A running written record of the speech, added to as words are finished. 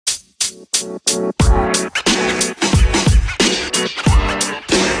Boom,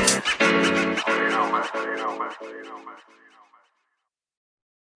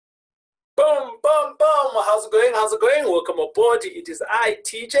 boom, boom. How's it going? How's it going? Welcome aboard. It is I,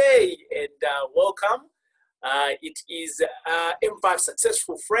 TJ, and welcome. It is M5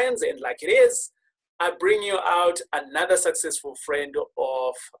 Successful Friends, and like it is, I bring you out another successful friend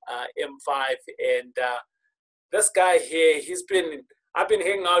of M5. And this guy here, I've been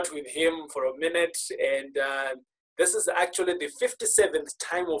hanging out with him for a minute, and this is actually the 57th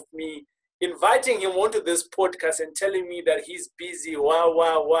time of me inviting him onto this podcast and telling me that he's busy. Wow,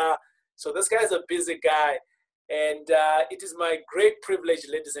 wow, wow. So this guy's a busy guy, and it is my great privilege,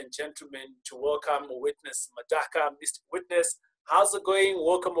 ladies and gentlemen, to welcome Witness Madaka. Mr. Witness, how's it going?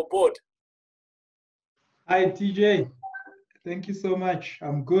 Welcome aboard. Hi, TJ. Thank you so much.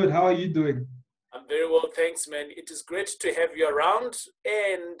 I'm good. How are you doing? I'm very well, thanks, man. It is great to have you around.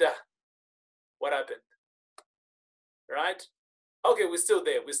 And what happened? Right? Okay, we're still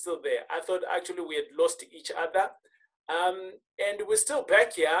there. We're still there. I thought actually we had lost each other. And we're still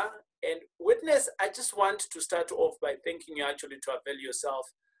back here. And Witness, I just want to start off by thanking you actually to avail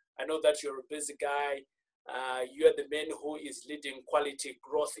yourself. I know that you're a busy guy. You are the man who is leading Quality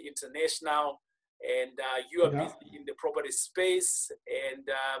Growth International, and you are busy in the property space, and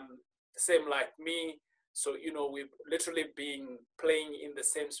same like me. So, you know, we've literally been playing in the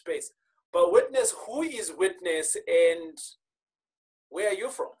same space. But Witness, who is Witness, and where are you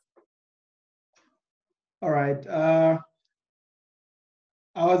from? All right.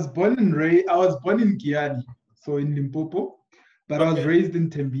 I was born in Giyani, so in Limpopo, but I was raised in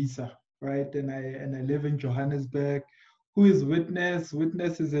Tembisa, right? And I live in Johannesburg. Who is Witness?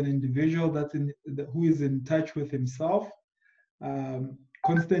 Witness is an individual who is in touch with himself,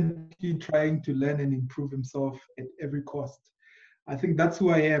 constantly trying to learn and improve himself at every cost. I think that's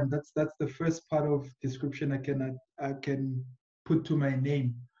who I am. That's the first part of description I can put to my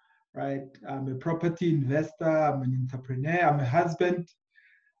name, right? I'm a property investor. I'm an entrepreneur. I'm a husband.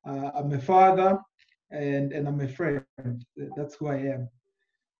 I'm a father, and I'm a friend. That's who I am.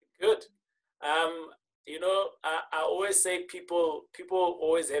 Good. You know, I always say people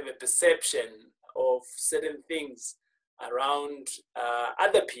always have a perception of certain things around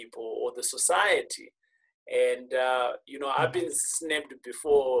other people or the society. And, you know, I've been snapped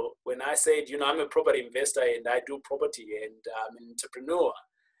before when I said, you know, I'm a property investor and I do property and I'm an entrepreneur.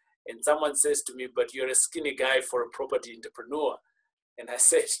 And someone says to me, but you're a skinny guy for a property entrepreneur. And I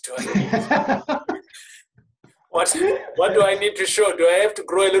said, what do I need to show? Do I have to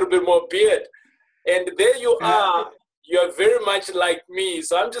grow a little bit more beard? And there you are. You're very much like me.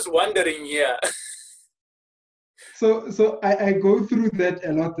 So I'm just wondering here. So I go through that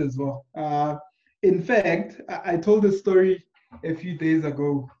a lot as well. In fact, I told a story a few days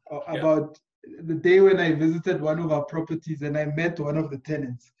ago about the day when I visited one of our properties and I met one of the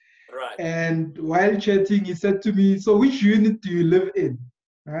tenants. Right. And while chatting, he said to me, so which unit do you live in?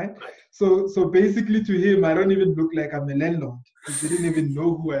 Right? So basically to him, I don't even look like I'm a landlord. He didn't even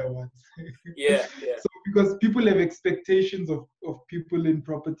know who I was. Yeah. So because people have expectations of people in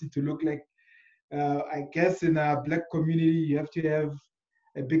property to look like, I guess in our Black community, you have to have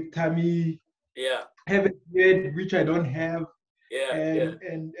a big tummy, have a beard, which I don't have,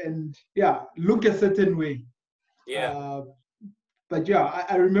 and look a certain way. But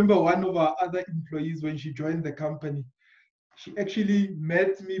I remember one of our other employees when she joined the company, she actually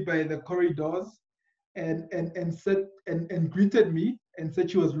met me by the corridors and said and greeted me and said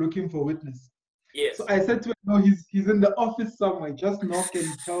she was looking for Witness. Yes. So I said to her, no, he's in the office somewhere. Just knock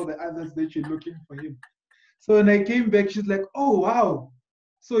and tell the others that you're looking for him. So when I came back, she's like, oh wow,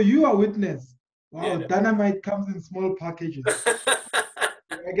 so you are Witness. Wow, dynamite comes in small packages.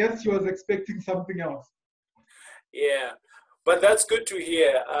 I guess she was expecting something else. Yeah. But that's good to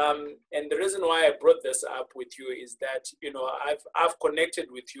hear. And the reason why I brought this up with you is that, you know, I've connected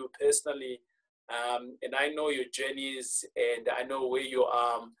with you personally, and I know your journeys and I know where you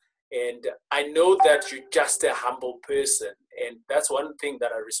are. And I know that you're just a humble person. And that's one thing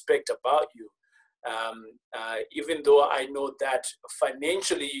that I respect about you. Even though I know that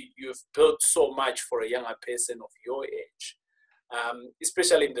financially you've built so much for a younger person of your age,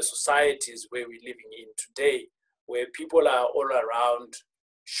 especially in the societies where we're living in today, where people are all around,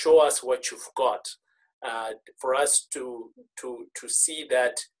 show us what you've got, for us to see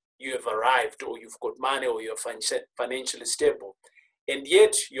that you have arrived or you've got money or you're financially stable. And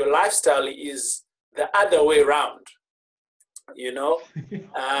yet your lifestyle is the other way around, you know? And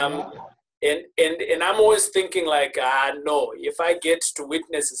I'm always thinking like, no, if I get to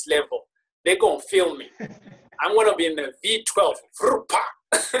Witness's level, they're going to feel me. I'm going to be in the V12.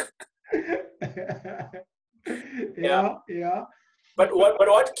 yeah. But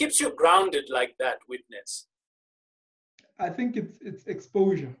what keeps you grounded like that, Witness? I think it's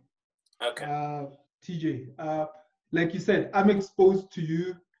exposure. Okay. TJ, like you said, I'm exposed to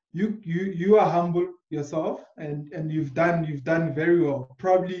you. You are humble yourself, and you've done very well,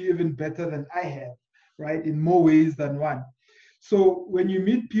 probably even better than I have, right? In more ways than one. So when you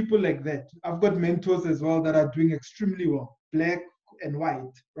meet people like that, I've got mentors as well that are doing extremely well, black and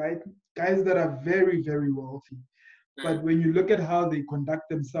white, right? Guys that are very, very wealthy. But when you look at how they conduct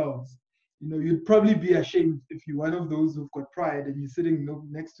themselves, you'd probably be ashamed if you're one of those who've got pride and you're sitting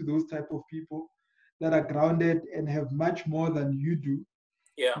next to those type of people that are grounded and have much more than you do.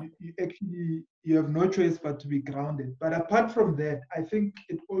 Yeah. You have no choice but to be grounded. But apart from that, I think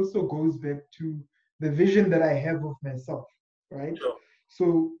it also goes back to the vision that I have of myself, right? Sure.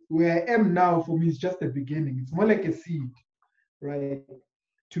 So where I am now, for me, is just the beginning. It's more like a seed, right?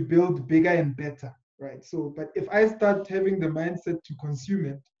 To build bigger and better, right? So, but if I start having the mindset to consume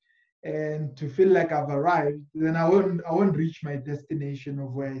it and to feel like I've arrived, then I won't reach my destination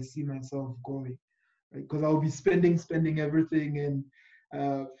of where I see myself going, right? Because I'll be spending everything and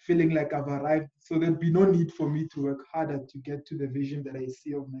feeling like I've arrived. So there'd be no need for me to work harder to get to the vision that I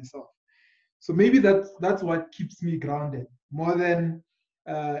see of myself. So maybe that's what keeps me grounded more than,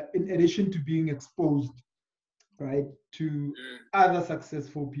 in addition to being exposed, right, to other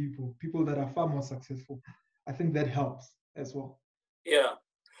successful people that are far more successful. I think that helps as well. Yeah.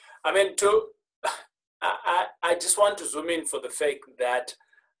 I mean, I just want to zoom in for the fact that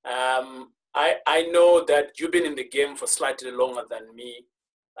I know that you've been in the game for slightly longer than me.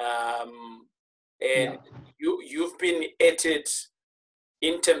 And you've been at it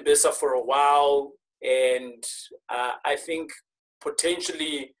in Tembisa for a while. And I think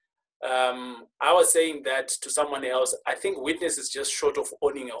potentially, I was saying that to someone else, I think Witness is just short of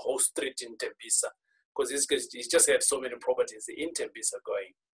owning a whole street in Tembisa because he's just had so many properties in Tembisa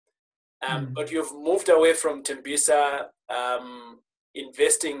going. But you've moved away from Tembisa,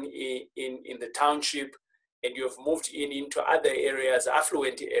 investing in the township, and you've moved into other areas,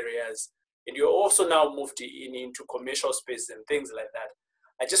 affluent areas, and you're also now moved into commercial space and things like that.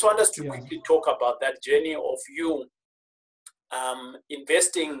 I just want us to quickly talk about that journey of you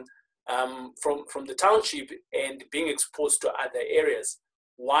investing from the township and being exposed to other areas.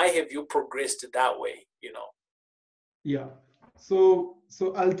 Why have you progressed that way? Yeah. So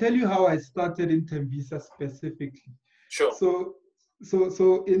I'll tell you how I started in Tembisa specifically. Sure.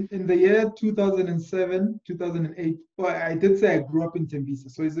 So in the year 2007, 2008, well, I did say I grew up in Tembisa.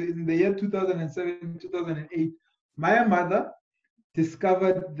 So in the year 2007, 2008, my mother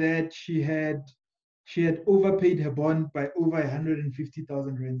discovered that she had overpaid her bond by over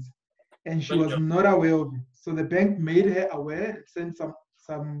 150,000 rands, and she was not aware of it. So the bank made her aware, sent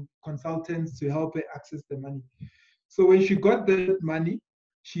some consultants to help her access the money. So when she got that money,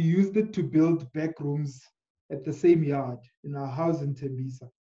 she used it to build back rooms at the same yard in our house in Tembisa.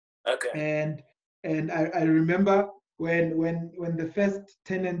 Okay. And I remember when the first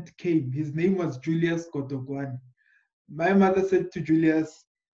tenant came, his name was Julius Godogwan. My mother said to Julius,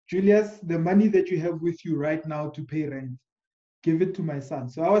 the money that you have with you right now to pay rent, give it to my son.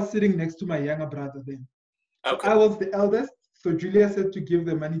 So I was sitting next to my younger brother then. So I was the eldest. So Julius said to give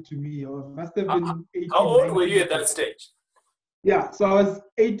the money to me. I must have been 18. How old were you at that stage? Yeah, so I was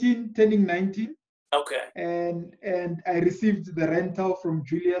 18, turning 19. Okay. And I received the rental from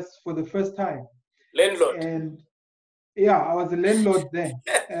Julius for the first time. Landlord. And yeah, I was a landlord then.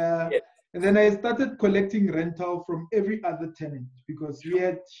 And then I started collecting rental from every other tenant because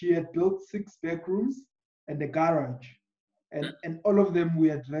she had built 6 bedrooms and a garage. And all of them we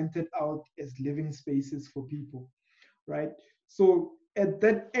had rented out as living spaces for people, right? So at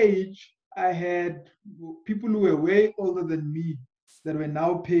that age, I had people who were way older than me that were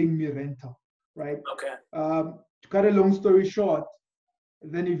now paying me rental, right? Okay. To cut a long story short,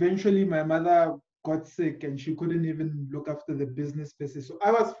 then eventually my mother got sick and she couldn't even look after the business spaces. So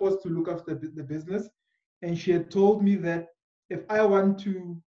I was forced to look after the business. And she had told me that if I want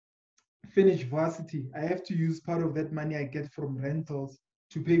to finish varsity, I have to use part of that money I get from rentals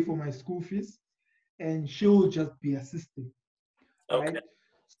to pay for my school fees. And she'll just be assisting, right? Okay.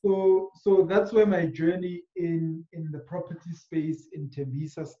 So that's where my journey in the property space in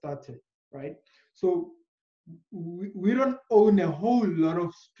Tembisa started, right? So we don't own a whole lot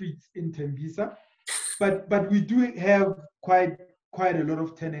of streets in Tembisa, but we do have quite a lot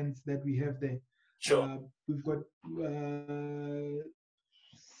of tenants that we have there. Sure. We've got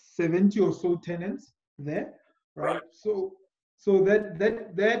 70 or so tenants there, right? So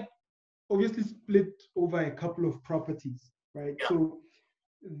that obviously split over a couple of properties, right? Yeah. So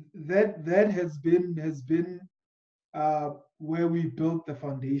that has been where we built the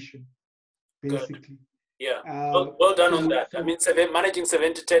foundation, Good. basically. Yeah. Well done on that. I So mean, managing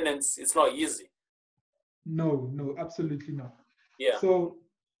 70 tenants, it's not easy. no, absolutely not. Yeah. So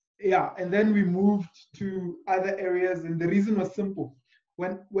yeah, and then we moved to other areas, and the reason was simple.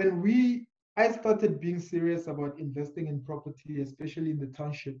 When I started being serious about investing in property, especially in the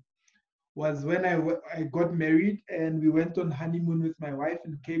township, was when I got married and we went on honeymoon with my wife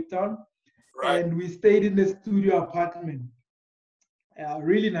in Cape Town, Right. and we stayed in a studio apartment, a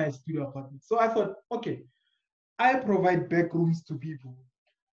really nice studio apartment. So I thought, okay, I provide back rooms to people.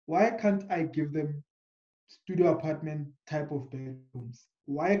 Why can't I give them studio apartment type of bedrooms?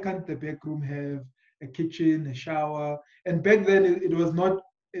 Why can't the bedroom have a kitchen, a shower? And back then it was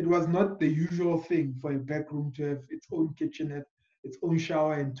not the usual thing for a bedroom to have its own kitchen, have its own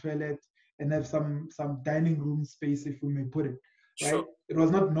shower and toilet, and have some dining room space, if we may put it, Sure. right? It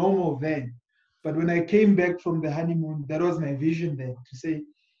was not normal then. But when I came back from the honeymoon, that was my vision then, to say,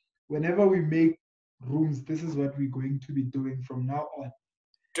 whenever we make rooms, this is what we're going to be doing from now on.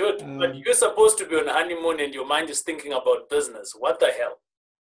 Dude, but you're supposed to be on honeymoon and your mind is thinking about business. What the hell?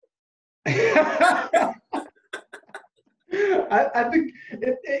 I think,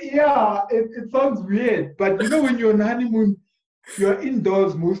 it sounds weird, but you know, when you're on honeymoon, you're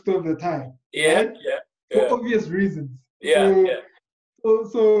indoors most of the time, Yeah, right? yeah, For yeah, obvious reasons. yeah, So, yeah,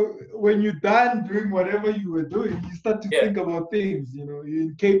 so when you're done doing whatever you were doing, you start to yeah, think about things. You know, you're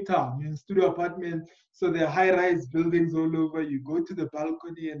in Cape Town, you're in studio apartment, so there are high-rise buildings all over. You go to the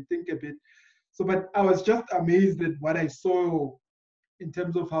balcony and think a bit. So, but I was just amazed at what I saw in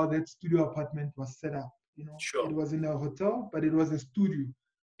terms of how that studio apartment was set up. You know, sure. it was in a hotel, but it was a studio.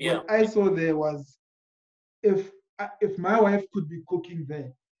 Yeah, What I saw there was, if if my wife could be cooking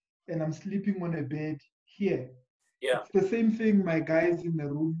there and I'm sleeping on a bed here, yeah, it's the same thing my guys in the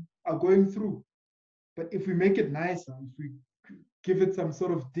room are going through. But if we make it nicer, if we give it some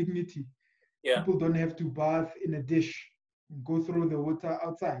sort of dignity, yeah, people don't have to bath in a dish and go through the water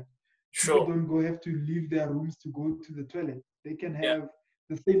outside. People sure. don't go have to leave their rooms to go to the toilet. They can Yeah, have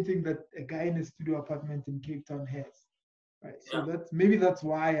the same thing that a guy in a studio apartment in Cape Town has. Right. So yeah. that's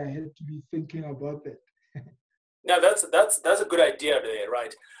why I had to be thinking about that. Now that's a good idea there,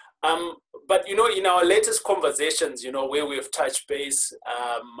 right? Um, but you know, in our latest conversations, you know, where we've touched base,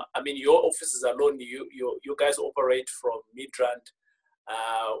 I mean, your offices alone, you guys operate from Midrand,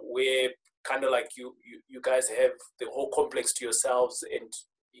 where kind of like you guys have the whole complex to yourselves, and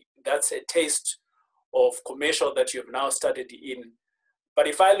that's a taste of commercial that you've now started in. But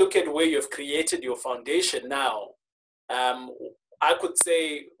if I look at where you've created your foundation now, um, I could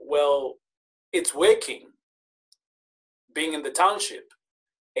say, well, it's working being in the township,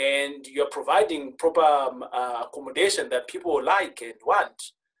 and you're providing proper accommodation that people like and want,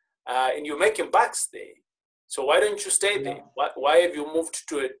 and you're making bucks there. So why don't you stay there? Yeah. Why have you moved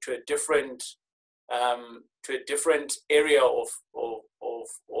to a different area of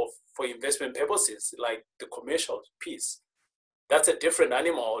for investment purposes, like the commercial piece? That's a different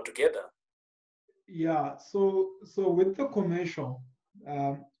animal altogether. Yeah. So with the commercial,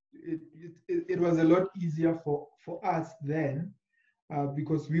 it was a lot easier for us then,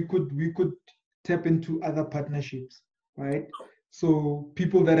 because we could tap into other partnerships, right? So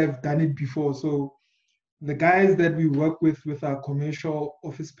people that have done it before. So the guys that we work with our commercial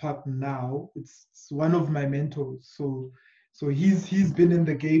office partner now, it's one of my mentors. So he's been in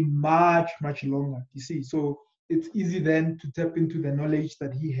the game much longer. You see, so it's easy then to tap into the knowledge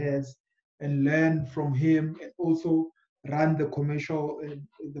that he has and learn from him, and also run the commercial,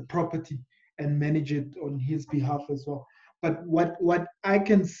 the property, and manage it on his behalf as well. But what I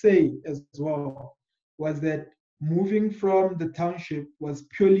can say as well was that moving from the township was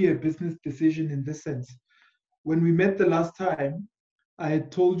purely a business decision in this sense. When we met the last time, I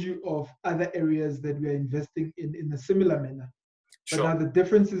had told you of other areas that we are investing in a similar manner. But Sure. now the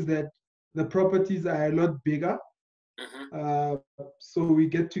difference is that the properties are a lot bigger, Hmm. uh, so we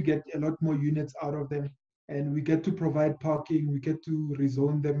get a lot more units out of them, and we get to provide parking. We get to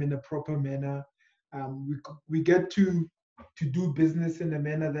rezone them in a proper manner. We get to do business in a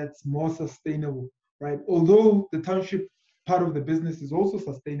manner that's more sustainable, right? Although the township part of the business is also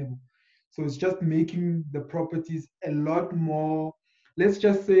sustainable, so it's just making the properties a lot more. Let's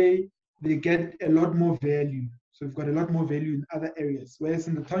just say they get a lot more value. So we've got a lot more value in other areas, whereas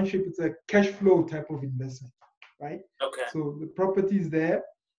in the township it's a cash flow type of investment, right? Okay. So the property is there.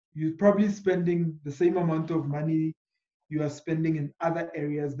 You're probably spending the same amount of money you are spending in other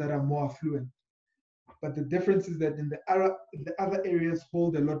areas that are more affluent. But the difference is that in the other areas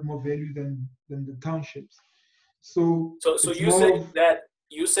hold a lot more value than the townships. So So it's you more saying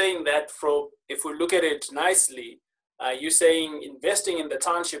of, that from, if we look at it nicely, you're saying investing in the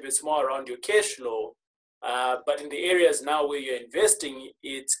township is more around your cash flow, but in the areas now where you're investing,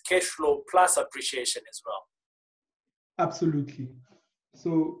 it's cash flow plus appreciation as well. Absolutely.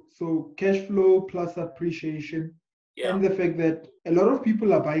 So cash flow plus appreciation, Yeah. and the fact that a lot of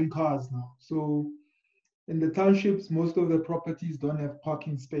people are buying cars now. So in the townships, most of the properties don't have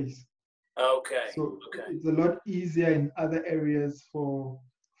parking space. Okay. So Okay. it's a lot easier in other areas for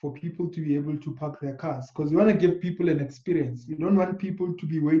people to be able to park their cars, because you want to give people an experience. You don't want people to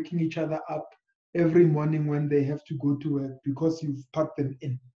be waking each other up every morning when they have to go to work because you've parked them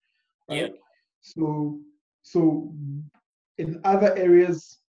in, right? Yeah. So in other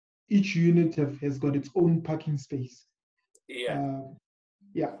areas, each unit has got its own parking space. Yeah.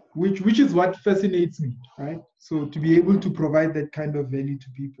 Yeah, which is what fascinates me, right? So to be able to provide that kind of value to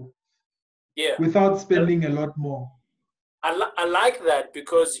people, Yeah. without spending a lot more. I like that,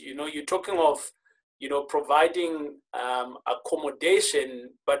 because, you're talking of, providing accommodation,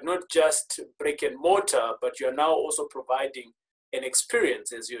 but not just brick and mortar, but you're now also providing an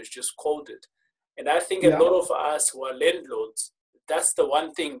experience, as you just called it. And I think a lot of us who are landlords, that's the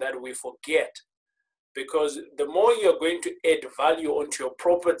one thing that we forget, because the more you're going to add value onto your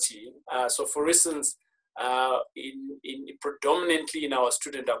property, so for instance, in predominantly in our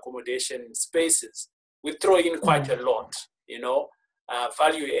student accommodation spaces, we throw in quite a lot,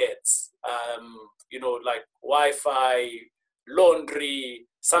 value adds, like Wi-Fi, laundry,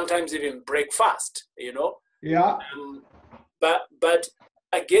 sometimes even breakfast, Yeah. But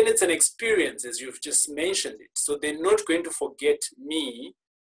again, it's an experience, as you've just mentioned it. So they're not going to forget me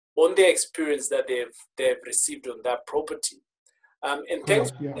on their experience that they've received on that property. And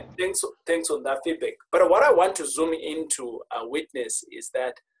thanks on that feedback. But what I want to zoom into, Witness, is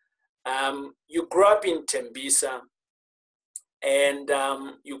that you grew up in Tembisa, and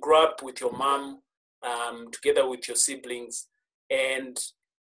you grew up with your mom, together with your siblings, and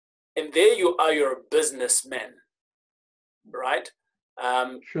there you are, you're a businessman, right?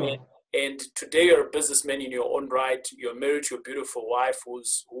 Sure. And today you're a businessman in your own right. You're married to a beautiful wife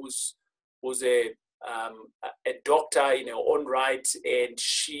who's a doctor in her own right, and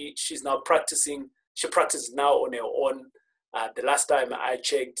she's now practicing. She practices now on her own. The last time I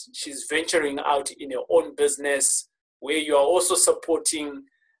checked, she's venturing out in her own business, where you are also supporting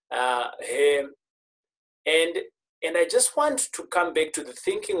her. And I just want to come back to the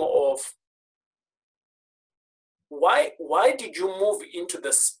thinking of why did you move into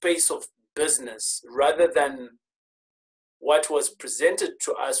the space of business rather than what was presented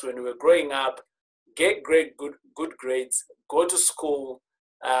to us when we were growing up? Get good grades, go to school,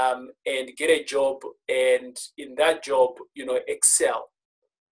 and get a job, and in that job, excel.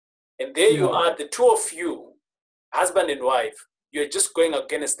 And there you are, the two of you, husband and wife, you're just going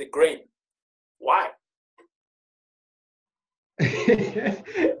against the grain. Why?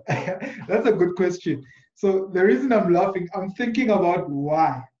 That's a good question. So the reason I'm laughing, I'm thinking about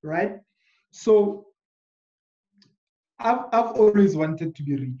why, right? So I've always wanted to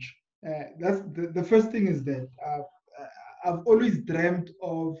be rich. That's the first thing, is that I've always dreamt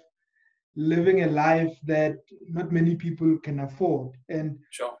of living a life that not many people can afford. And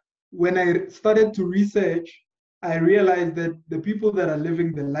sure. When I started to research, I realized that the people that are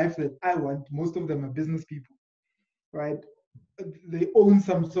living the life that I want, most of them are business people, right? They own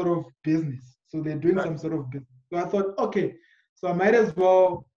some sort of business. So they're doing some sort of business. So I thought, okay, so I might as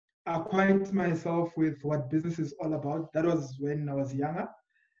well acquaint myself with what business is all about. That was when I was younger.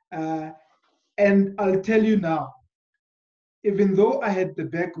 And I'll tell you now, even though I had the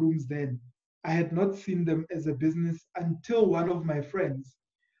back rooms then, I had not seen them as a business until one of my friends,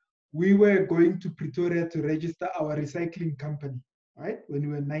 we were going to Pretoria to register our recycling company, right? When we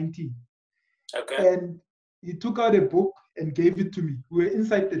were 19. Okay. And he took out a book and gave it to me. We were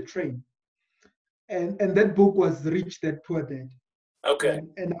inside the train. And that book was Rich Dad Poor Dad. Okay.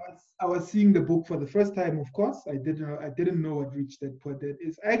 And I was seeing the book for the first time, of course. I didn't know what Rich Dad Poor Dad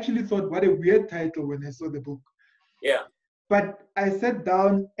is. I actually thought, what a weird title when I saw the book. Yeah. But I sat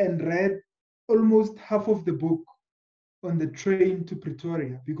down and read almost half of the book on the train to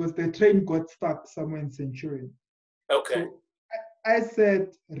Pretoria, because the train got stuck somewhere in Centurion. Okay. So I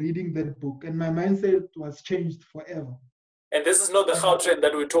sat reading that book, and my mindset was changed forever. And this is not the Gautrain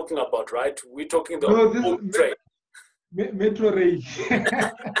that we're talking about, right? We're talking the old train. Metro Rail.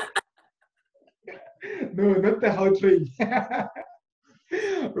 No, not the Gautrain.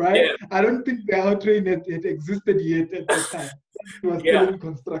 Right? Yeah. I don't think the Gautrain had existed yet at that time. It was still in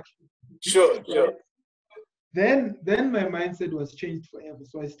construction. Sure, right? sure. Then my mindset was changed forever.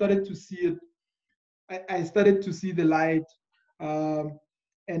 So I started to see it. I started to see the light.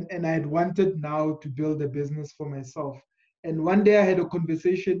 and I had wanted now to build a business for myself. And one day I had a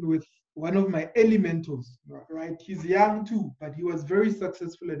conversation with one of my early mentors, right? He's young too, but he was very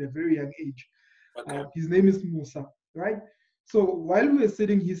successful at a very young age. Okay. His name is Musa, right? So while we were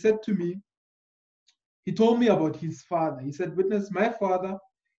sitting, he said to me, he told me about his father. He said, "Witness, my father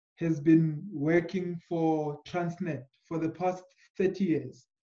has been working for Transnet for the past 30 years,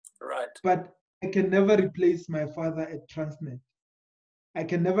 Right. but I can never replace my father at Transnet. I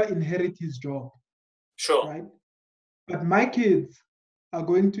can never inherit his job, Sure. right? But my kids are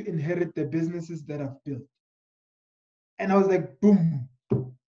going to inherit the businesses that I've built." And I was like, boom.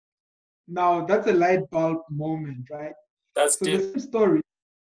 Now that's a light bulb moment, right? That's So the deep. same story,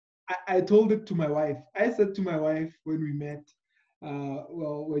 I told it to my wife. I said to my wife when we met,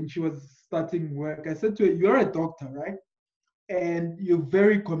 well, when she was starting work, I said to her, "You're a doctor, right? And you're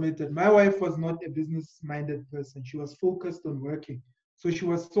very committed." My wife was not a business-minded person. She was focused on working. So she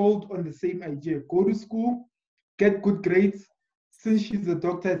was sold on the same idea. Go to school, get good grades. Since she's a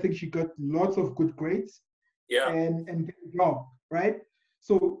doctor, I think she got lots of good grades Yeah. and get a job, right?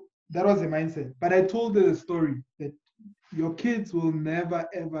 So that was the mindset. But I told her the story that your kids will never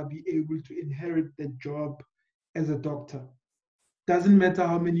ever be able to inherit the job as a doctor. Doesn't matter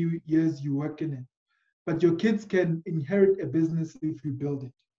how many years you work in it, but your kids can inherit a business if you build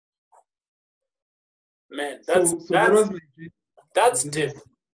it. Man, So that was my dream for that's deep. business.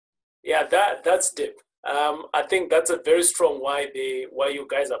 Yeah, that's deep. I think that's a very strong why you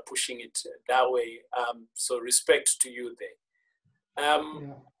guys are pushing it that way. So respect to you there.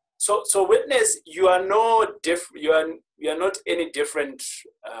 Yeah. So witness, you are no different. You are not any different,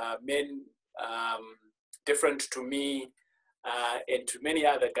 men. Different to me, and to many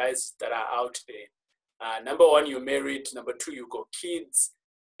other guys that are out there. Number one, you're married. Number two, you got kids,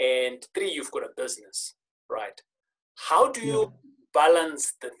 and three, you've got a business, right? How do Yeah. you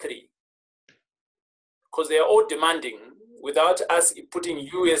balance the three? Because they are all demanding without us putting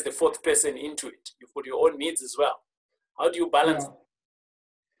you as the fourth person into it. You've got your own needs as well. How do you balance? Yeah.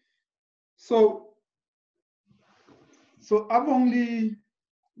 So I've only,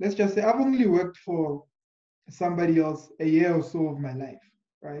 let's just say, I've only worked for somebody else a year or so of my life,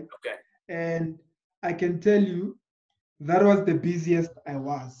 right? Okay. And I can tell you that was the busiest I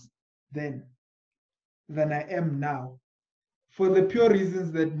was then than I am now, for the pure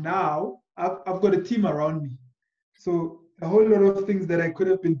reasons that now I've got a team around me. So a whole lot of things that I could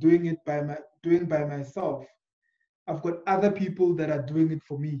have been doing by myself, I've got other people that are doing it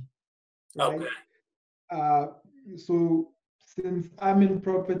for me, right? Okay. Uh, so since I'm in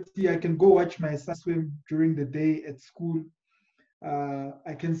property, I can go watch my son swim during the day at school.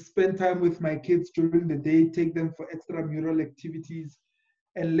 I can spend time with my kids during the day, take them for extramural activities.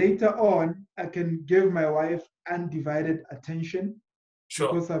 And later on, I can give my wife undivided attention Sure.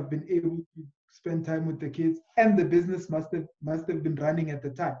 because I've been able to spend time with the kids, and the business must have been running at the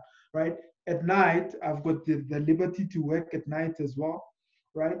time, right? At night, I've got the liberty to work at night as well,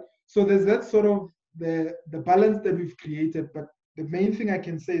 right? So there's that sort of the balance that we've created. But the main thing I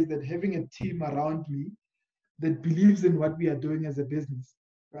can say is that having a team around me that believes in what we are doing as a business,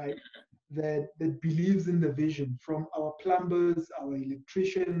 right? That believes in the vision, from our plumbers, our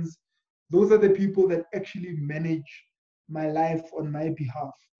electricians. Those are the people that actually manage my life on my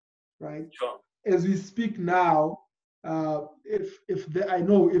behalf, right? Sure. As we speak now, I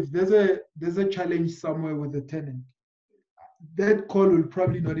know if there's a challenge somewhere with a tenant, that call will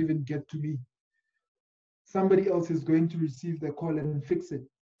probably not even get to me. Somebody else is going to receive the call and fix it,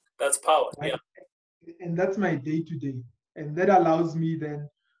 That's power. right? Yeah. And that's my day to day, and that allows me then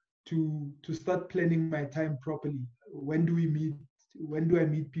to start planning my time properly. When do we meet? When do I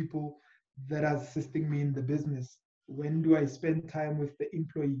meet people that are assisting me in the business? When do I spend time with the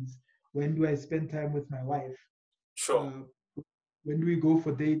employees? When do I spend time with my wife? Sure. Uh, when do we go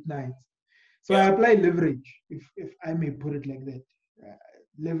for date nights? So I Yeah. apply leverage, if I may put it like that.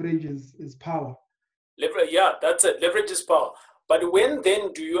 Leverage is power. Leverage. Yeah, that's it. Leverage is power. But when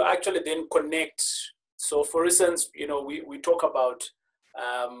then do you actually then connect? So, for instance, we talk about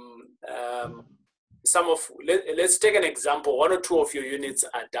um, um, let's take an example. One or two of your units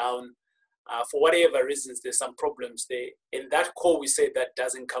are down for whatever reasons. There's some problems there. In that call, we say that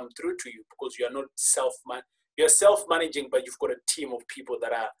doesn't come through to you because you are not you're self-managing, but you've got a team of people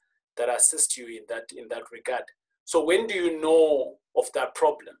that assist you in that regard. So when do you know of that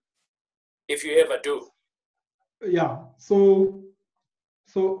problem, if you ever do? Yeah. So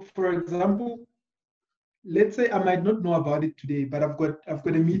for example, let's say I might not know about it today, but I've got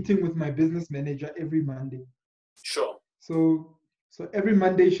a meeting with my business manager every Monday. Sure. So every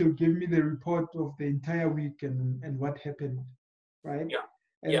Monday she'll give me the report of the entire week and what happened, right? Yeah.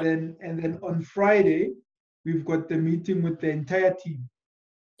 And then on Friday, we've got the meeting with the entire team.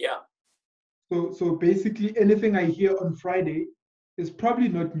 Yeah. So basically anything I hear on Friday is probably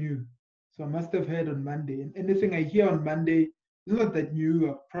not new. So I must have heard on Monday. And anything I hear on Monday is not that new.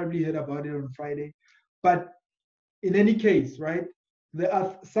 I've probably heard about it on Friday. But in any case, right, there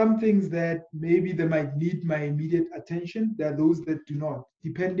are some things that maybe they might need my immediate attention. There are those that do not,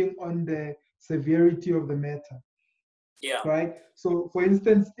 depending on the severity of the matter. Yeah. Right. So for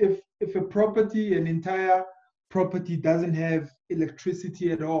instance, if a property, an entire property doesn't have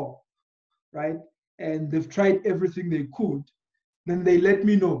electricity at all, right, and they've tried everything they could, then they let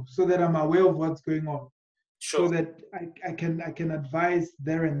me know so that I'm aware of what's going on, Sure. so that I can advise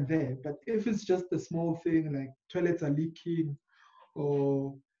there and there. But if it's just a small thing like toilets are leaking,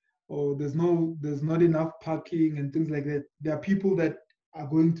 or there's not enough parking and things like that, there are people that are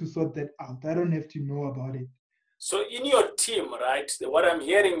going to sort that out. I don't have to know about it. So in your team, right, what I'm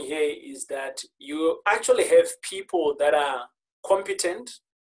hearing here is that you actually have people that are competent,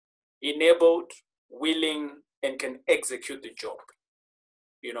 enabled, willing, and can execute the job.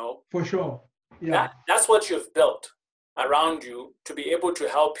 You know, For sure. Yeah. That's what you've built around you to be able to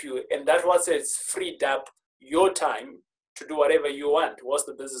help you. And that's what has freed up your time to do whatever you want whilst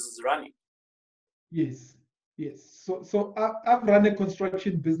the business is running. Yes. Yes. So I've run a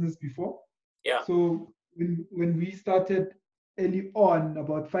construction business before. Yeah. So when we started early on,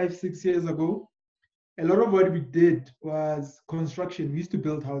 about 5-6 years ago, a lot of what we did was construction. We used to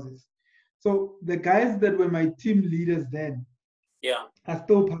build houses. So the guys that were my team leaders then Yeah. are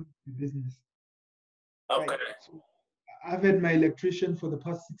still part of the business. Okay. Right? So I've had my electrician for the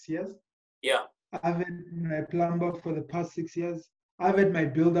past 6 years. Yeah. I've had my plumber for the past 6 years. I've had my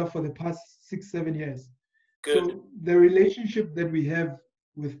builder for the past 6-7 years. Good. So the relationship that we have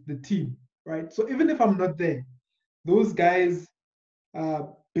with the team, right? So even if I'm not there, those guys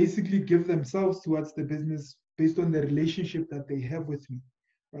basically give themselves towards the business based on the relationship that they have with me,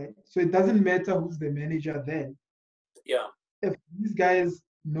 right? So it doesn't matter who's the manager then. Yeah. If these guys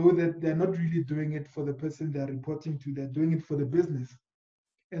know that they're not really doing it for the person they're reporting to, they're doing it for the business,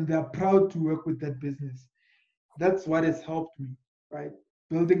 and they're proud to work with that business. That's what has helped me, right?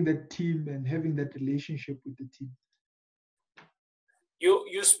 Building that team and having that relationship with the team.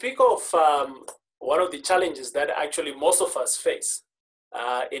 You speak of one of the challenges that actually most of us face,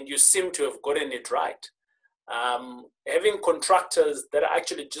 and you seem to have gotten it right. Having contractors that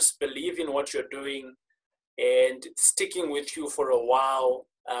actually just believe in what you're doing and sticking with you for a while.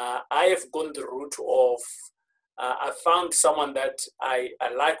 I have gone the route of, I found someone that I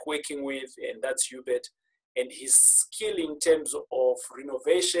like working with, and that's Hubert. And his skill in terms of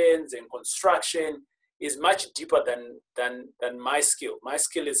renovations and construction is much deeper than my skill. My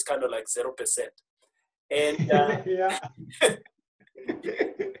skill is kind of like 0%. And, Yeah.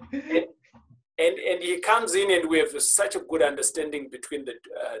 and he comes in, and we have such a good understanding between the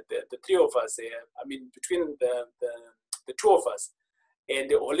three of us. I mean, between the two of us, and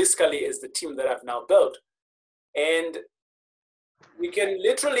holistically as the team that I've now built. And we can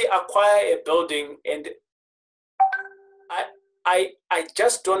literally acquire a building, and I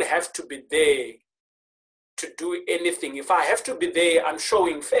just don't have to be there to do anything. If I have to be there, I'm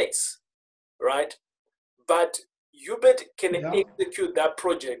showing face, right? But Hubert can execute that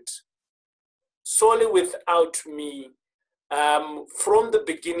project solely without me, from the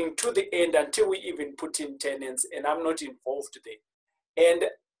beginning to the end until we even put in tenants, and I'm not involved there. And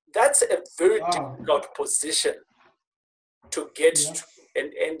that's a very difficult position to get to.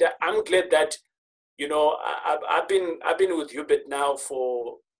 And I'm glad that, you know, I've been with Hubert now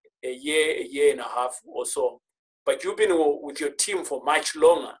for a year and a half or so, but you've been with your team for much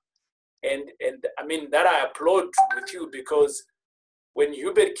longer. And I mean, that I applaud with you, because when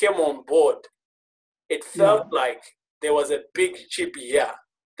Hubert came on board, it felt like there was a big chip here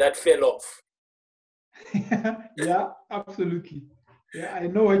that fell off. Yeah, absolutely. Yeah, I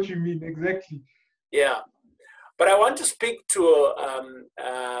know what you mean, exactly. Yeah, but I want to speak to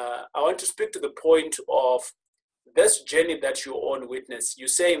the point of this journey that you're on witness. You're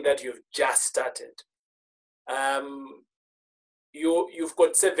saying that you've just started. You've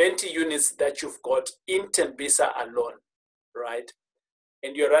got 70 units that you've got in Tembisa alone, right?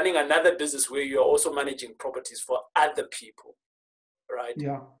 And you're running another business where you're also managing properties for other people, right?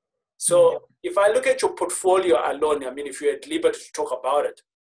 Yeah. So if I look at your portfolio alone, I mean, if you're at liberty to talk about it,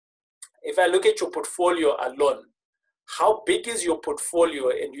 if I look at your portfolio alone, how big is your portfolio?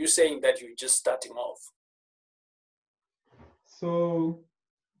 And you're saying that you're just starting off. So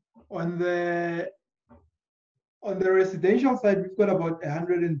on the residential side, we've got about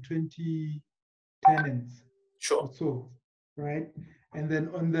 120 tenants. Sure. Or so, right? And then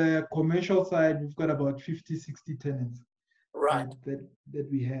on the commercial side, we've got about 50, 60 tenants. Right.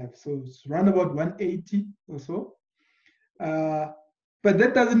 That we have. So it's around about 180 or so. But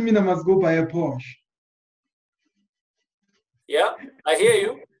that doesn't mean I must go buy a Porsche. Yeah, I hear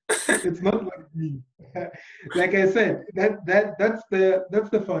you. It's not what it means. Like I said, that's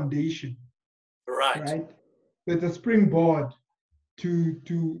the foundation. Right. It's a springboard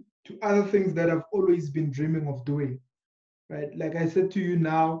to other things that I've always been dreaming of doing. Right. Like I said to you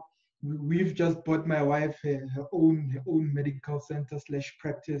now, we've just bought my wife her own medical center /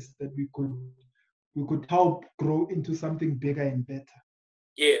 practice that we could help grow into something bigger and better.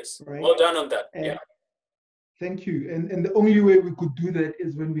 Yes. Right? Well done on that. Yeah. Thank you. And the only way we could do that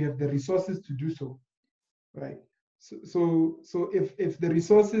is when we have the resources to do so. Right. So if the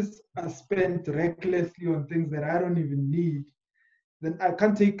resources are spent recklessly on things that I don't even need, then I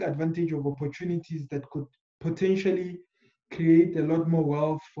can't take advantage of opportunities that could potentially create a lot more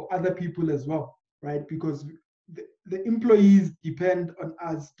wealth for other people as well, right? Because the employees depend on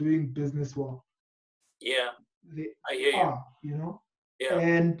us doing business well. Yeah, I hear you. Yeah.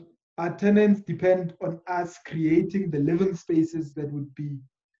 And our tenants depend on us creating the living spaces that would be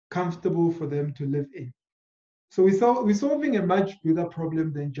comfortable for them to live in. So we're solving a much bigger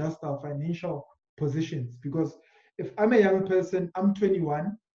problem than just our financial positions. Because if I'm a young person, I'm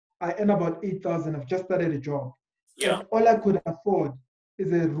 21, I earn about 8,000. I've just started a job. Yeah. And all I could afford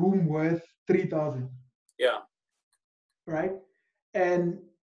is a room worth 3,000. Yeah. Right? And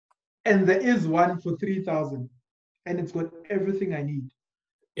there is one for 3,000, and it's got everything I need.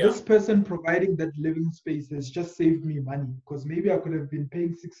 Yeah. This person providing that living space has just saved me money, because maybe I could have been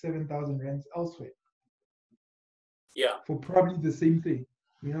paying 6,000-7,000 rents elsewhere. Yeah. For probably the same thing,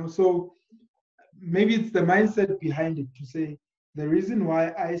 So maybe it's the mindset behind it to say the reason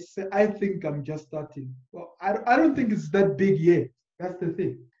why I think I'm just starting. Well, I don't think it's that big yet. That's the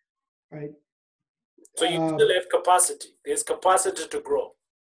thing, right? So you still have capacity. There's capacity to grow.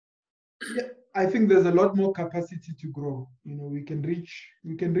 Yeah, I think there's a lot more capacity to grow. We can reach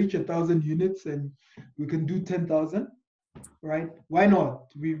 1,000 units, and we can do 10,000, right? Why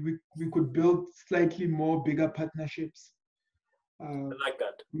not? We could build slightly more bigger partnerships. I like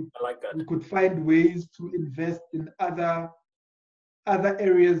that. We could find ways to invest in other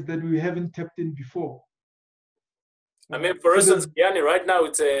areas that we haven't tapped in before. I mean, for instance, Giyani right now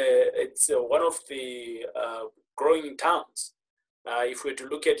it's one of the growing towns. If we were to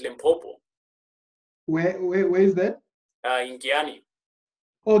look at Limpopo. Where is that? In Giyani.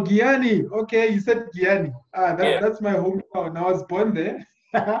 Oh, Giyani. Okay, you said Giyani. That's my hometown. I was born there,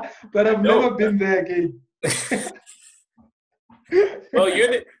 but I've never been there again. Well,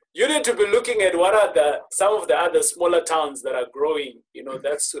 you need to be looking at what are some of the other smaller towns that are growing.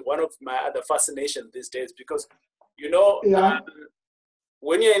 That's one of my other fascinations these days, because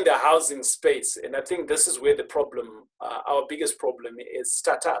when you're in the housing space, and I think this is where the problem, our biggest problem, is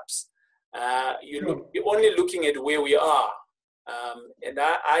startups. You're only looking at where we are, and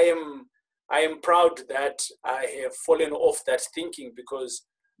I am proud that I have fallen off that thinking, because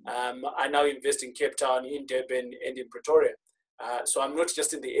I now invest in Cape Town, in Durban, and in Pretoria. So I'm not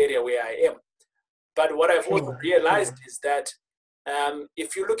just in the area where I am. But what I've also realized is that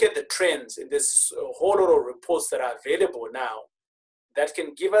if you look at the trends, and there's a whole lot of reports that are available now that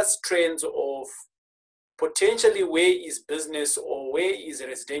can give us trends of potentially where is business or where is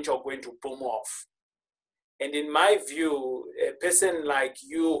residential going to boom off. And in my view, a person like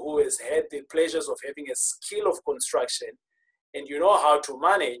you who has had the pleasures of having a skill of construction and you know how to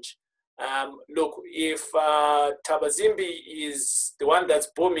manage, look, if Thabazimbi is the one that's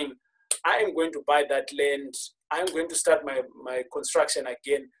booming, I am going to buy that land. I'm going to start my construction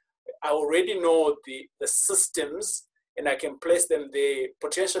again. I already know the systems, and I can place them there.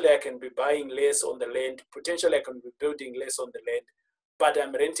 Potentially, I can be buying less on the land. Potentially, I can be building less on the land, but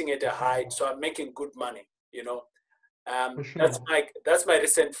I'm renting at a height, so I'm making good money. That's my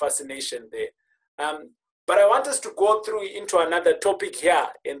recent fascination there. But I want us to go through into another topic here,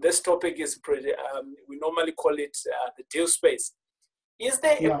 and this topic is we normally call it the deal space. Is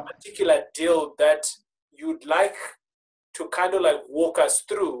there a particular deal that you'd like to kind of like walk us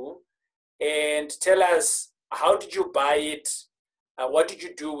through and tell us how did you buy it, what did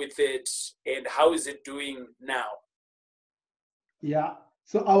you do with it, and how is it doing now? Yeah,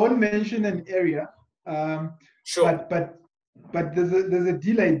 so I won't mention an area, sure. But there's a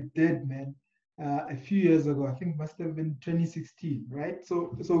deal I did, man, a few years ago. I think it must have been 2016, right?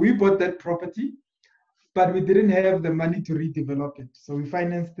 So we bought that property, but we didn't have the money to redevelop it. So we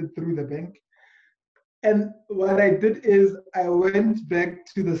financed it through the bank. And what I did is I went back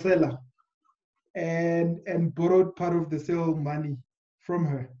to the seller and borrowed part of the sale money from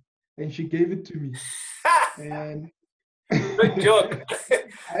her, and she gave it to me. And Good joke.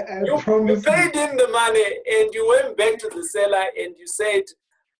 I You promise paid you. him the money and you went back to the seller and you said,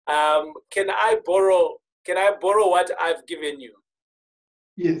 can I borrow what I've given you?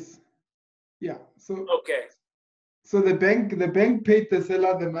 Yes. Yeah. So Okay. so the bank paid the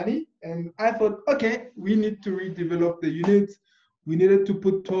seller the money, and I thought, okay, we need to redevelop the units. We needed to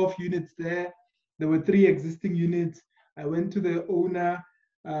put 12 units there. There were 3 existing units. I went to the owner,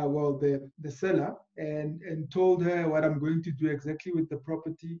 well, the seller, and told her what I'm going to do exactly with the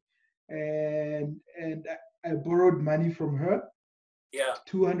property, and I borrowed money from her, Yeah.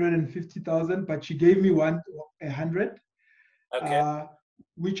 250,000, but she gave me 100, Okay. uh,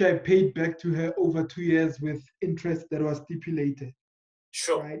 which I paid back to her over 2 years with interest that was stipulated,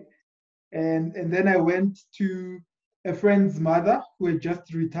 Sure. right? And then I went to a friend's mother who had just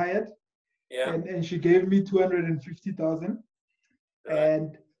retired, Yeah. and she gave me 250,000, Right. and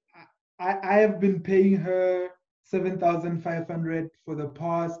I have been paying her 7,500 for the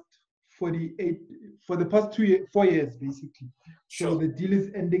past 48 for the past 4 years basically. So Sure. the deal is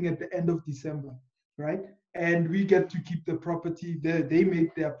ending at the end of December, right? And we get to keep the property. They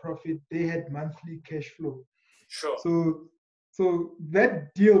make their profit. They had monthly cash flow. Sure. So that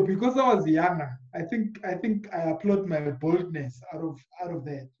deal, because I was younger, I think I applaud my boldness out of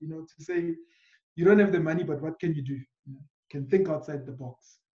that, to say you don't have the money, but what can you do? Can think outside the box.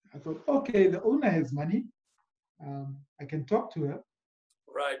 I thought, okay, the owner has money. I can talk to her.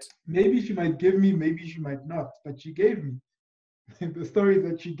 Right. Maybe she might give me, maybe she might not, but she gave me. The story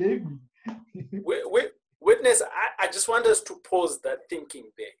that she gave me. Witness, I just want us to pause that thinking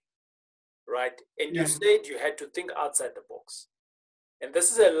there, right? And you Yeah, said you had to think outside the box. And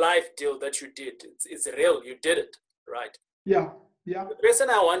this is a life deal that you did. It's real. You did it, right? yeah, yeah, The question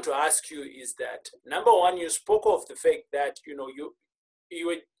I want to ask you is that, number one, you spoke of the fact that you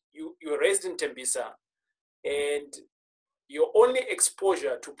were raised in Tembisa, and your only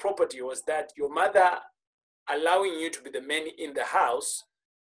exposure to property was that your mother allowing you to be the man in the house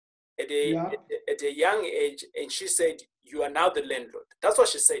at a yeah, at a young age, and she said you are now the landlord. That's what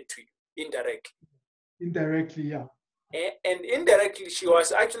she said to you indirectly. indirectly, yeah, And indirectly, she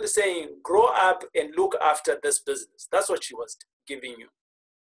was actually saying, grow up and look after this business. That's what she was giving you.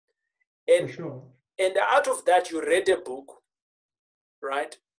 for And sure. and out of that, you read a book,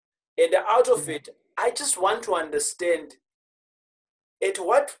 right? And out of Yeah, it, I just want to understand at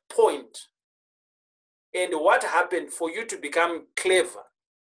what point and what happened for you to become clever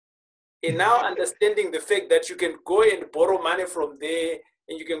in now understanding the fact that you can go and borrow money from there,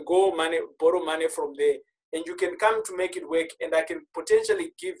 and you can borrow money from there, and you can come to make it work, and I can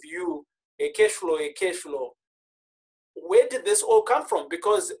potentially give you a cash flow. Where did this all come from?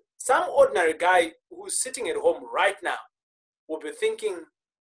 Because some ordinary guy who's sitting at home right now will be thinking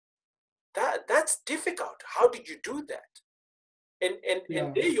that's difficult. How did you do that? And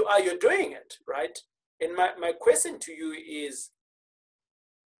yeah. there you are, you're doing it, right? And my question to you is,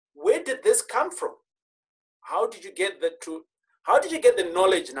 where did this come from? How did you get the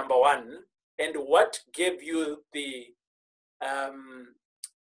knowledge, number one, and what gave you the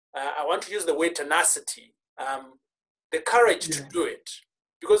I want to use the word tenacity, the courage to Yeah, do it?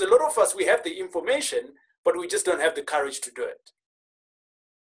 Because a lot of us, we have the information, but we just don't have the courage to do it.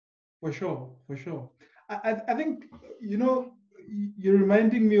 for sure, for sure. I think, you're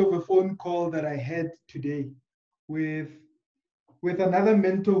reminding me of a phone call that I had today with another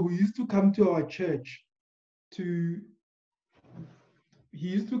mentor who used to come to our church to he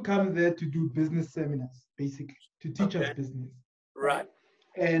used to come there to do business seminars, basically, to teach us Okay. business, right?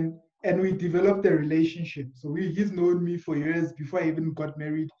 Right. And we developed a relationship. So he's known me for years before I even got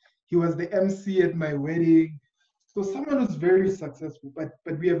married. He was the MC at my wedding. So someone who's very successful, but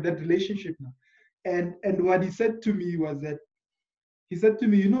we have that relationship now. And what he said to me was that he said to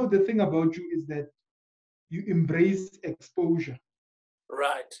me, the thing about you is that you embrace exposure,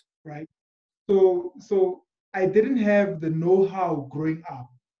 Right. right? So I didn't have the know-how growing up,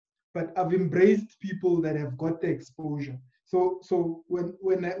 but I've embraced people that have got the exposure. So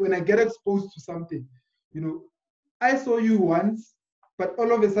when I get exposed to something, you know, I saw you once, but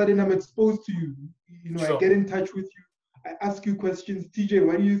all of a sudden I'm exposed to you. I Sure. get in touch with you. I ask you questions. TJ,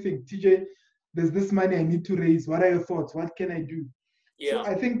 what do you think? TJ, there's this money I need to raise. What are your thoughts? What can I do? So Yeah.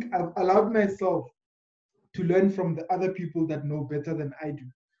 I think I've allowed myself to learn from the other people that know better than I do,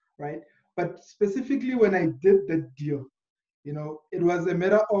 right? But specifically when I did that deal, it was a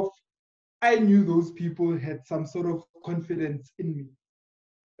matter of I knew those people had some sort of confidence in me.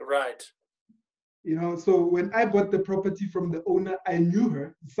 Right. So when I bought the property from the owner, I knew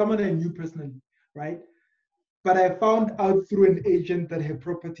her, someone I knew personally, right? but I found out through an agent that her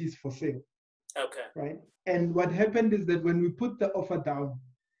property is for sale, Okay. right? And what happened is that when we put the offer down,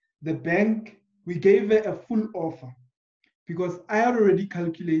 the bank, we gave her a full offer because I had already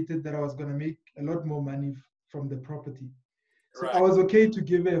calculated that I was going to make a lot more money from the property. So I Right. was okay to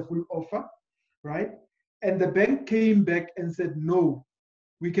give her a full offer, right? And the bank came back and said, no,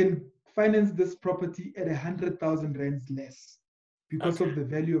 we can finance this property at 100,000 rands less because Okay. of the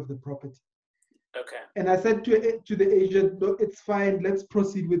value of the property. Okay. And I said to the agent, no, it's fine, let's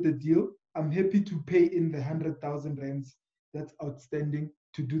proceed with the deal. I'm happy to pay in the 100,000 rands that's outstanding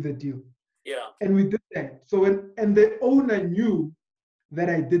to do the deal. Yeah. And we did that. So and the owner knew that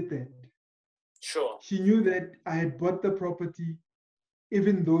I did that. Sure. She knew that I had bought the property,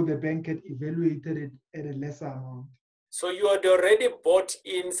 even though the bank had evaluated it at a lesser amount. So you had already bought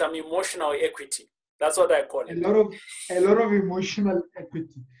in some emotional equity. That's what I call A it. lot of emotional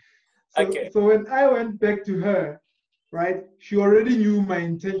equity. Okay. So when I went back to her, right, she already knew my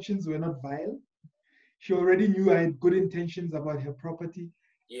intentions were not vile. She already knew I had good intentions about her property.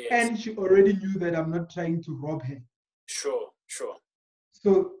 Yes. And she already knew that I'm not trying to rob her. Sure. Sure.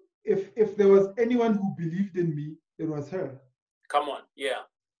 So if there was anyone who believed in me, it was her. Come on. Yeah.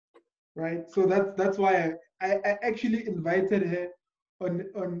 Right. So that's why I actually invited her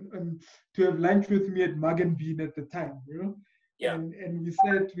on to have lunch with me at Mug and Bean at the time, you know. Yeah. And we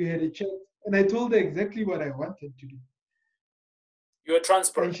said, we had a chat, and I told her exactly what I wanted to do. You're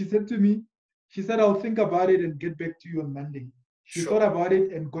transparent. And she said to me, she said, I'll think about it and get back to you on Monday. She Sure. thought about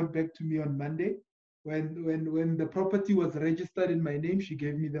it and got back to me on Monday. When the property was registered in my name, she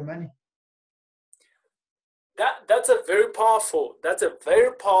gave me the money. That's a very powerful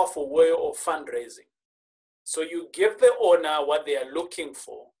way of fundraising. So you give the owner what they are looking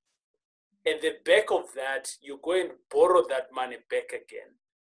for. At the back of that, you go and borrow that money back again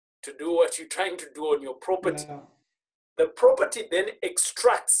to do what you're trying to do on your property. Yeah. The property then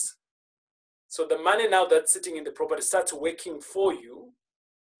extracts. So the money now that's sitting in the property starts working for you.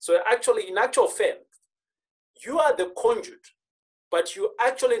 So actually, in actual fact, you are the conduit, but you're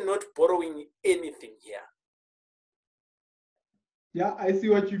actually not borrowing anything here. Yeah, I see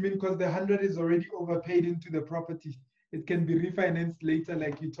what you mean, because the 100 is already overpaid into the property. It can be refinanced later,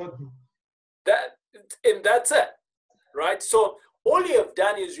 like you taught me. And that's it, right? So all you have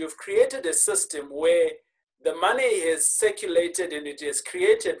done is you've created a system where the money has circulated and it has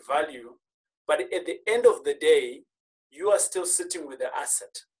created value, but at the end of the day, you are still sitting with the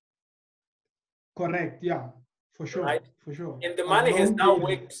asset. Correct, yeah, for sure, right? for sure. And the money has now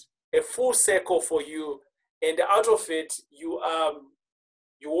worked a full circle for you, and out of it, you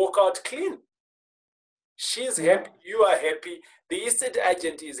walk out clean. She's happy, you are happy, the estate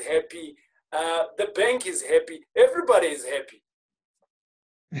agent is happy, the bank is happy, everybody is happy.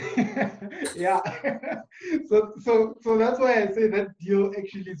 Yeah. So that's why I say that deal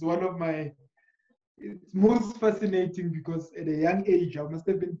actually is one of my, it's most fascinating, because at a young age, I must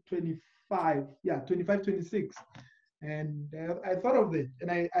have been 25, 25, 26. And I thought of it,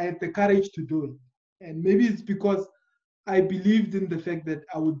 and I had the courage to do it. And maybe it's because I believed in the fact that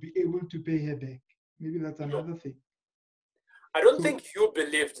I would be able to pay her back. Maybe that's another thing. I don't think you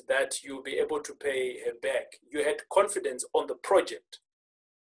believed that you'll be able to pay her back. You had confidence on the project,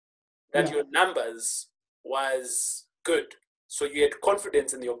 that your numbers was good. So you had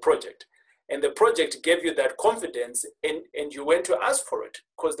confidence in your project. And the project gave you that confidence, and you went to ask for it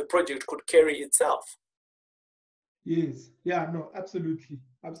because the project could carry itself. Yes. Yeah, no, absolutely.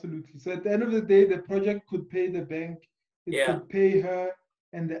 Absolutely. So at the end of the day, the project could pay the bank, it could pay her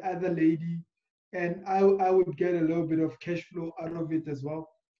and the other lady, and I would get a little bit of cash flow out of it as well.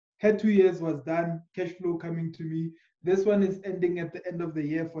 Her 2 years was done, cash flow coming to me. This one is ending at the end of the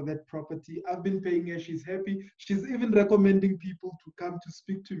year for that property. I've been paying her, she's happy. She's even recommending people to come to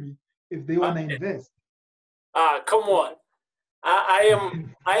speak to me if they want to invest. Come on. I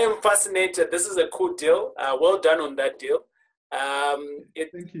am fascinated. This is a cool deal. Well done on that deal.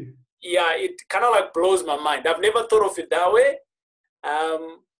 Thank you. Yeah, it kind of like blows my mind. I've never thought of it that way.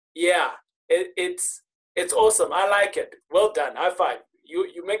 It's awesome. I like it. Well done. High five.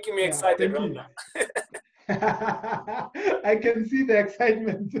 You're making me excited right now. I can see the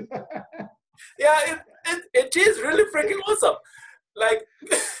excitement. Yeah, it is really freaking awesome. Like,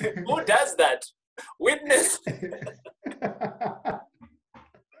 who does that? Witness.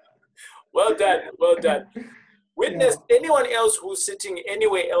 Well done. Well done. Witness, anyone else who's sitting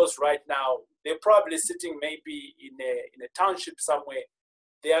anywhere else right now, they're probably sitting maybe in a township somewhere.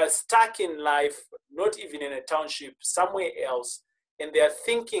 They are stuck in life, not even in a township, somewhere else, and they are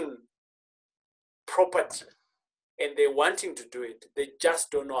thinking property, and they're wanting to do it. They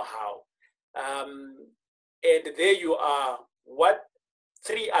just don't know how. and there you are. What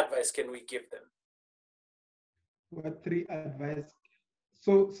 3 advice can we give them? What 3 advice?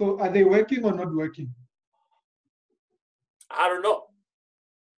 So are they working or not working? I don't know.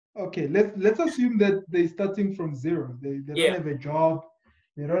 Okay, let's assume that they're starting from 0. They don't have a job,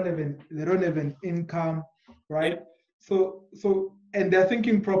 they don't have an income, right? Yeah. So and they're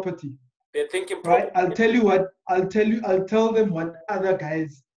thinking property. They're thinking right. property. I'll tell them what other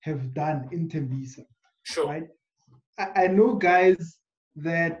guys have done in Tembisa. Sure. Right. I know guys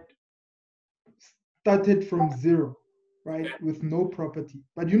that started from 0, right, with no property.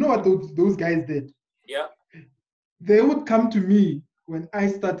 But you know what those guys did? Yeah. They would come to me when I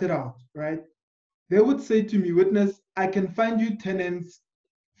started out, right? They would say to me, Witness, I can find you tenants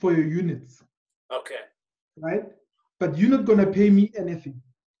for your units. Okay. Right? But you're not going to pay me anything.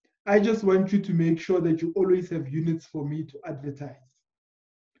 I just want you to make sure that you always have units for me to advertise.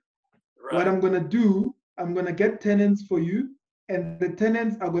 Right. What I'm going to do, I'm going to get tenants for you, and the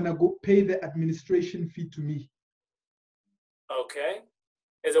tenants are going to go pay the administration fee to me. Okay.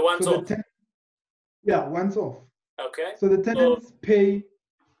 Is it once off? Yeah, once off. Okay. So the tenants pay.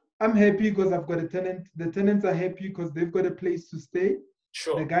 I'm happy because I've got a tenant. The tenants are happy because they've got a place to stay.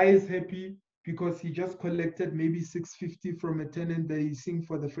 Sure. The guy is happy because he just collected maybe 650 from a tenant that he's seeing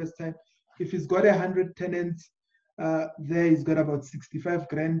for the first time. If he's got 100 tenants, there he's got about 65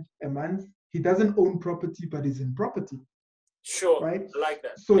 grand a month. He doesn't own property, but he's in property. Sure. Right? I like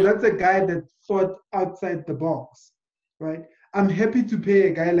that. So that's a guy that thought outside the box. Right? I'm happy to pay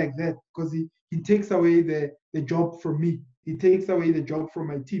a guy like that because he takes away the job from me. He takes away the job from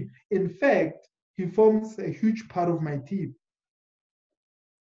my team. In fact, he forms a huge part of my team.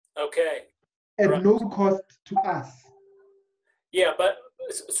 Okay. At no cost to us. Yeah, but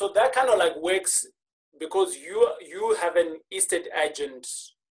so that kind of like works because you have an estate agent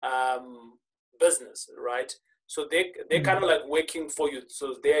business, right? So they're kind of like working for you.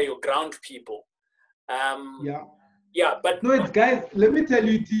 So they're your ground people. Yeah. Yeah, but no, it's guys. Let me tell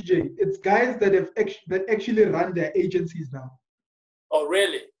you, TJ. It's guys that actually run their agencies now. Oh,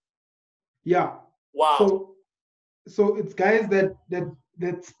 really? Yeah. Wow. So it's guys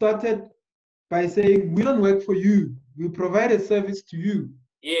that started by saying, we don't work for you. We provide a service to you.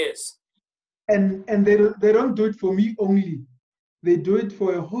 Yes. And they don't do it for me only. They do it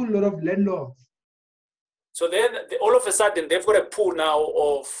for a whole lot of landlords. So then all of a sudden they've got a pool now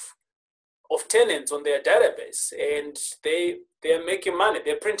of tenants on their database, and they're making money.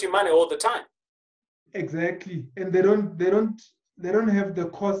 They're printing money all the time. Exactly. And they don't have the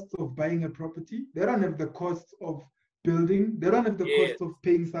cost of buying a property. They don't have the cost of building. They don't have the cost of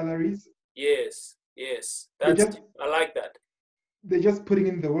paying salaries. Yes. I like that. They're just putting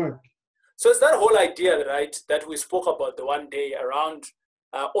in the work. So it's that whole idea, right, that we spoke about the one day around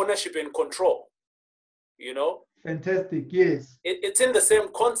ownership and control, you know? Fantastic, yes. It's in the same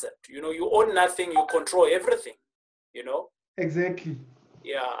concept. You know, you own nothing, you control everything, you know? Exactly.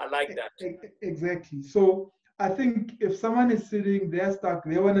 Yeah, I like that. Exactly. So I think if someone is sitting, they're stuck,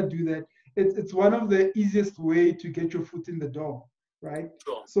 they want to do that, it's one of the easiest way to get your foot in the door, right?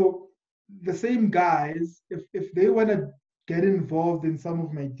 Sure. So the same guys, if they want to get involved in some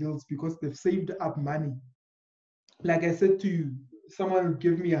of my deals because they've saved up money, like I said to you, someone will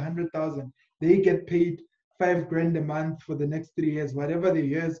give me 100,000, they get paid 5 grand a month for the next 3 years, whatever the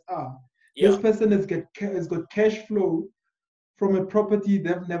years are. Yeah. This person has got cash flow from a property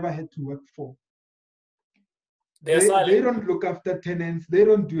they've never had to work for. They don't look after tenants, they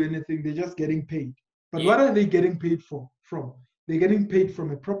don't do anything, they're just getting paid. But what are they getting paid from? They're getting paid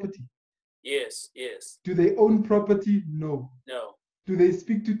from a property. Yes. Do they own property? No. Do they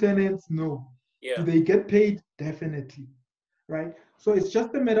speak to tenants? No. Yeah. Do they get paid? Definitely. Right? So it's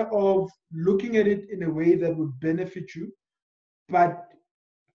just a matter of looking at it in a way that would benefit you, but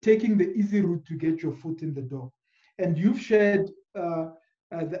taking the easy route to get your foot in the door. And you've shared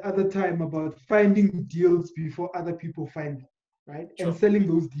the other time about finding deals before other people find them, right? Sure. And selling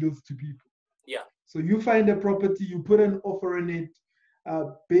those deals to people. Yeah. So you find a property, you put an offer on it,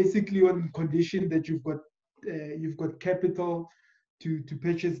 basically on condition that you've got capital to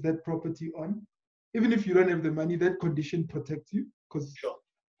purchase that property on. Even if you don't have the money, that condition protects you because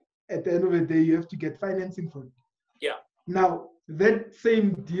at the end of the day, you have to get financing for it. Yeah. Now, that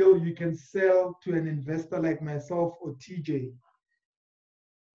same deal you can sell to an investor like myself or TJ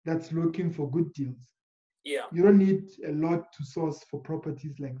that's looking for good deals. Yeah. You don't need a lot to source for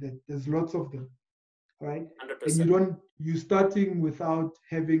properties like that. There's lots of them, right? 100%. And you're starting without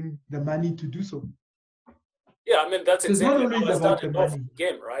having the money to do so. Yeah, I mean, that's exactly how I started off the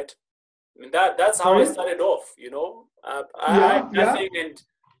game, right? I mean, that's how I started off, you know. I had nothing, and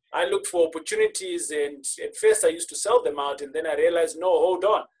I looked for opportunities, and at first I used to sell them out, and then I realized, no, hold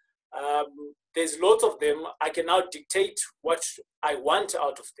on. There's lots of them. I can now dictate what I want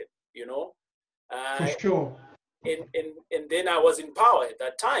out of them, you know. For sure. And then I was in power at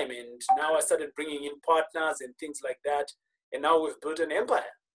that time, and now I started bringing in partners and things like that, and now we've built an empire.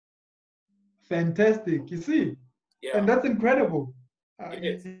 Fantastic. You see, Yeah, and that's incredible. it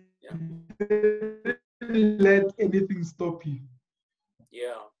is. Yeah, Didn't let anything stop you.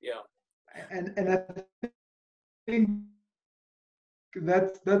 yeah, yeah. And I think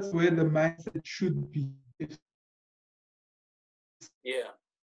that's where the mindset should be. If Yeah.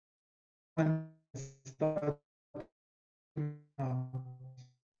 someone starts now.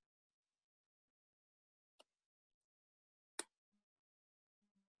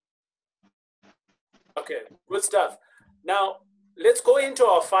 Okay, good stuff. Now, let's go into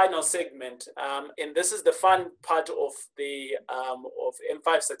our final segment, and this is the fun part of the of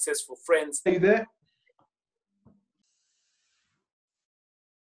M5 Successful Friends. Are you there?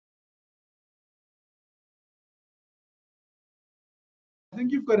 I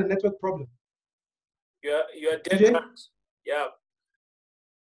think you've got a network problem. You're dead TJ? right. Yeah.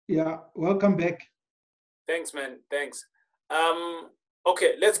 Yeah. Welcome back. Thanks, man. Thanks.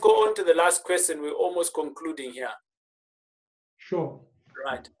 Okay, let's go on to the last question. We're almost concluding here. Sure.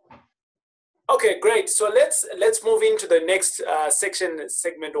 Right. Okay, great. So let's move into the next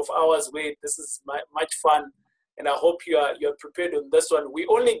segment of ours. Where this is much fun, and I hope you're prepared on this one. We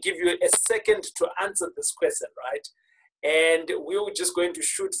only give you a second to answer this question, right? And we're just going to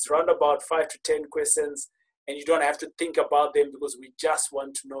shoot around about 5 to 10 questions, and you don't have to think about them because we just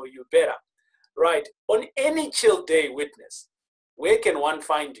want to know you better. Right. On any chill day, Witness, where can one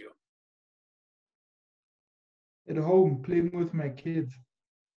find you? At home, playing with my kids.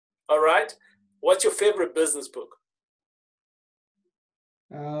 All right. What's your favorite business book?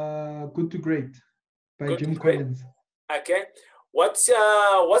 Good to Great by Good to Jim Great. Collins. Okay. What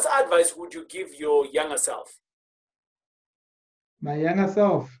advice would you give your younger self? My younger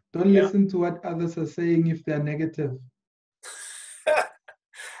self, don't listen to what others are saying if they're negative.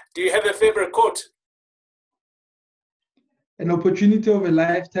 Do you have a favorite quote? An opportunity of a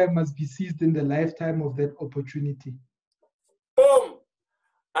lifetime must be seized in the lifetime of that opportunity. Boom.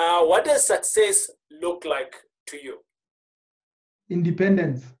 What does success look like to you?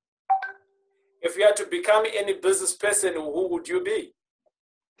 Independence. If you had to become any business person, who would you be?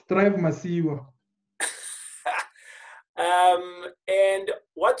 Strive Masiwa. And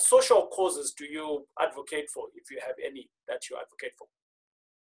what social causes do you advocate for, if you have any that you advocate for?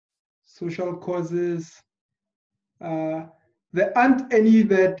 Social causes. There aren't any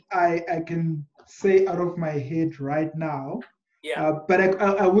that I can say out of my head right now. Yeah. But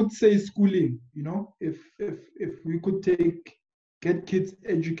I would say schooling. You know, if we could get kids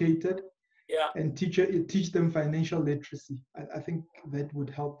educated, and teach them financial literacy, I think that would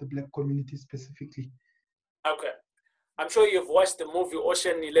help the Black community specifically. Okay. I'm sure you've watched the movie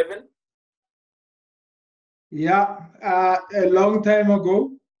Ocean 11. Yeah, a long time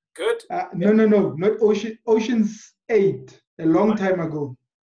ago. Good. No, not Ocean's 8. A long time ago.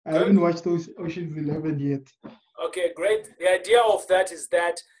 I haven't watched Ocean's 11 yet. Okay, great. The idea of that is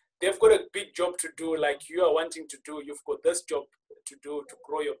that they've got a big job to do, like you are wanting to do. You've got this job to do to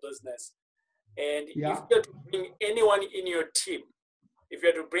grow your business. And if you had to bring anyone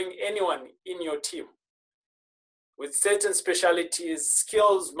in your team, with certain specialties,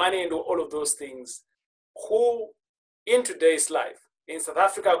 skills, money, and all of those things, who in today's life, in South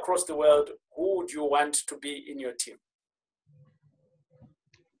Africa, across the world, who would you want to be in your team?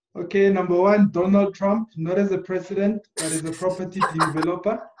 Okay, number one, Donald Trump, not as a president, but as a property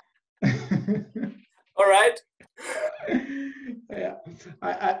developer. All right. Yeah,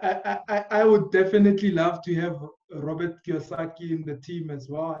 I would definitely love to have Robert Kiyosaki in the team as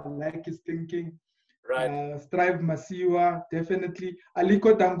well. I like his thinking. Right. Strive Masiwa, definitely.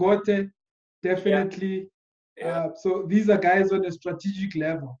 Aliko Dangote, definitely. Yeah. So these are guys on a strategic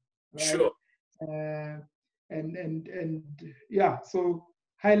level, right? Sure. And yeah, so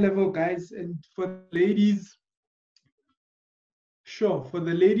high level guys. And for ladies, sure. For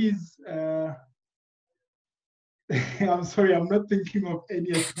the ladies, I'm sorry, I'm not thinking of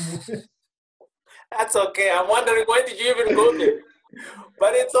any at the moment. That's okay. I'm wondering, why did you even go there?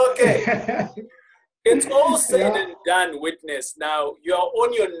 But it's okay. It's all said and done, Witness. Now, you're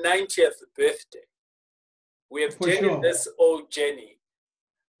on your 90th birthday. We have journeyed this old journey.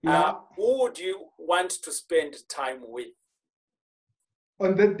 Who would you want to spend time with?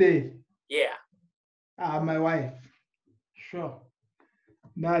 On that day? Yeah. My wife. Sure.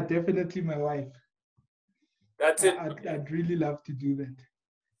 No, definitely my wife. That's it. I'd really love to do that.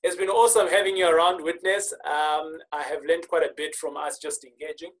 It's been awesome having you around, Witness. I have learned quite a bit from us just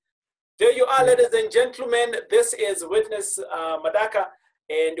engaging. There you are, ladies and gentlemen. This is Witness Madaka.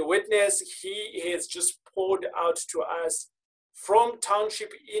 And Witness, he has just poured out to us from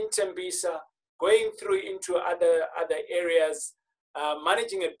township in Tembisa, going through into other areas,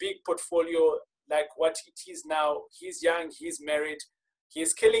 managing a big portfolio like what it is now. He's young, he's married,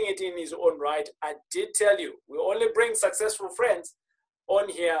 he's killing it in his own right. I did tell you, we only bring successful friends on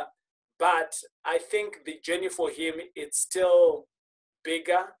here, but I think the journey for him, it's still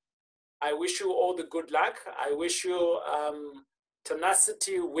bigger. I wish you all the good luck. I wish you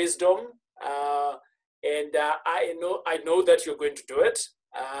tenacity, wisdom, and I know that you're going to do it.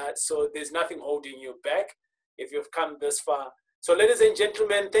 So there's nothing holding you back if you've come this far. So ladies and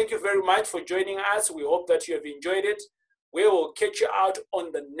gentlemen, thank you very much for joining us. We hope that you have enjoyed it. We will catch you out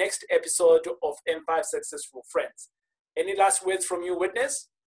on the next episode of M5 Successful Friends. Any last words from you, Witness?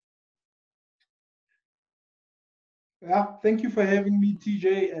 Yeah, thank you for having me,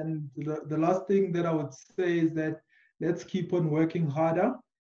 TJ. And the last thing that I would say is that let's keep on working harder,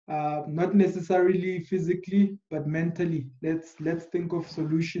 not necessarily physically, but mentally. Let's think of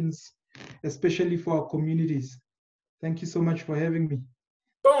solutions, especially for our communities. Thank you so much for having me.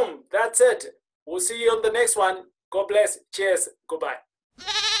 Boom, that's it. We'll see you on the next one. God bless. Cheers. Goodbye.